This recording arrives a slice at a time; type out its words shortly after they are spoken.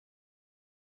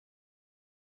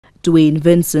Dwayne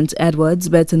Vincent Edwards,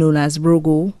 better known as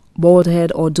Brogo,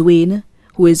 Baldhead or Dwayne,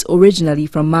 who is originally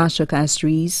from Marshall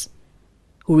Castries,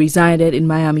 who resided in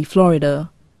Miami,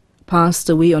 Florida, passed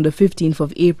away on the 15th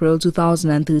of April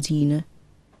 2013.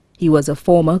 He was a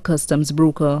former customs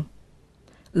broker.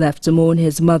 Left to mourn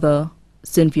his mother,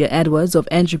 Cynthia Edwards of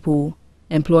Entrepot,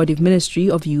 employed with Ministry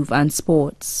of Youth and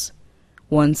Sports.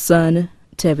 One son,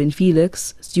 Tevin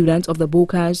Felix, student of the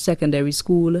Bocage Secondary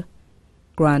School.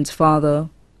 Grandfather,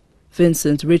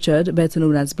 Vincent Richard, better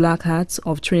known as Black Hat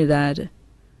of Trinidad.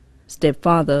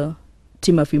 Stepfather,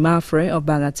 Timothy Maffrey of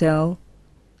Bagatelle.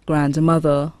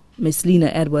 Grandmother, Miss Lena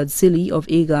Edwards Silly of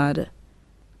Agard.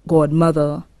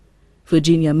 Godmother,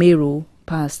 Virginia Mero,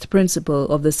 past principal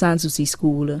of the Sanssouci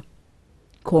School.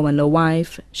 Common-law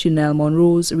wife, Chanel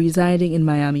Monrose, residing in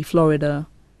Miami, Florida.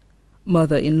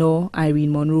 Mother-in-law,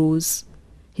 Irene Monrose.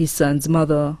 His son's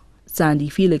mother, Sandy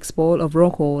Felix Paul of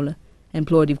Rockall,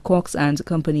 employed with Cox and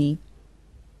Company.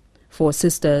 4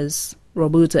 sisters,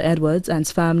 Roberta Edwards and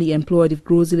family employed with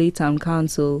Grosley Town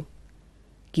Council.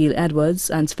 Gail Edwards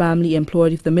and family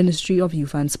employed with the Ministry of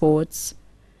Youth and Sports.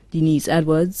 Denise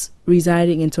Edwards,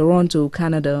 residing in Toronto,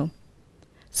 Canada.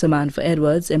 Samantha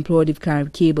Edwards, employed with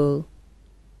Carib Cable.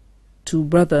 2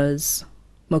 brothers,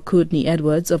 McCurtney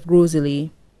Edwards of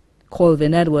Grosley,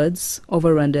 Colvin Edwards of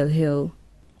Arundel Hill.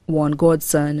 1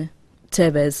 godson,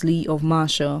 Tevez Lee of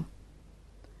Marshall.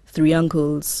 3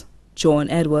 uncles, John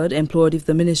Edward, employed with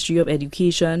the Ministry of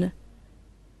Education.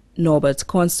 Norbert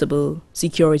Constable,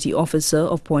 Security Officer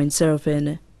of Point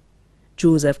Seraphine.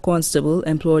 Joseph Constable,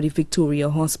 employed with Victoria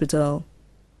Hospital.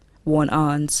 1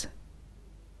 aunt,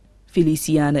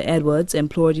 Feliciana Edwards,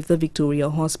 employed with the Victoria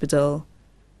Hospital.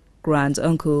 Grand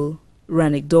uncle,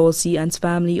 Rannick Dorsey and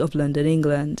family of London,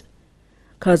 England.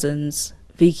 Cousins,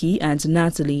 Vicky and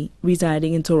Natalie,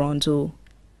 residing in Toronto.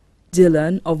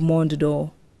 Dylan of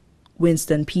Mondador.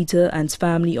 Winston Peter and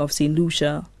family of St.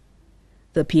 Lucia.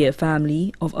 The Pierre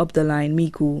family of Up the Line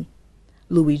Miku.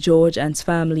 Louis George and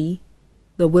family.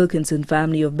 The Wilkinson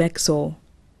family of Bexor.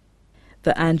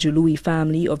 The Andrew Louis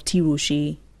family of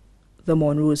Tiroche. The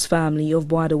Monrose family of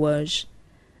Bois de Wage.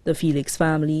 The Felix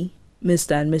family,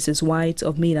 Mr. and Mrs. White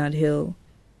of Maynard Hill.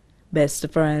 Best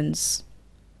friends,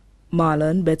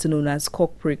 Marlon, better known as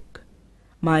Cockprick.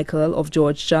 Michael of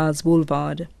George Charles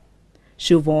Boulevard.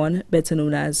 Siobhan, better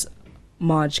known as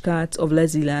Marge Cat of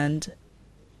Leslieland.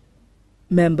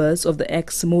 Members of the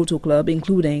ex-motor club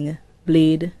including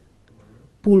Blade,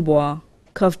 Poulbois,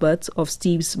 Cuthbert of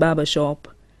Steve's Barbershop,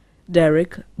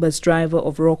 Derek, bus driver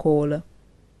of Rockall.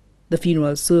 The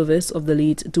funeral service of the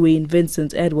late Dwayne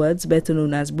Vincent Edwards, better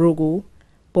known as Brogo,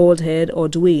 Baldhead or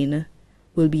Dwayne,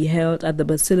 will be held at the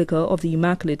Basilica of the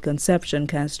Immaculate Conception,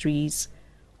 Castries,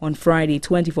 on Friday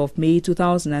 24th May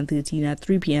 2013 at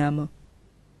 3 p.m.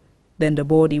 Then the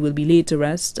body will be laid to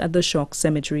rest at the Shock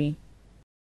Cemetery.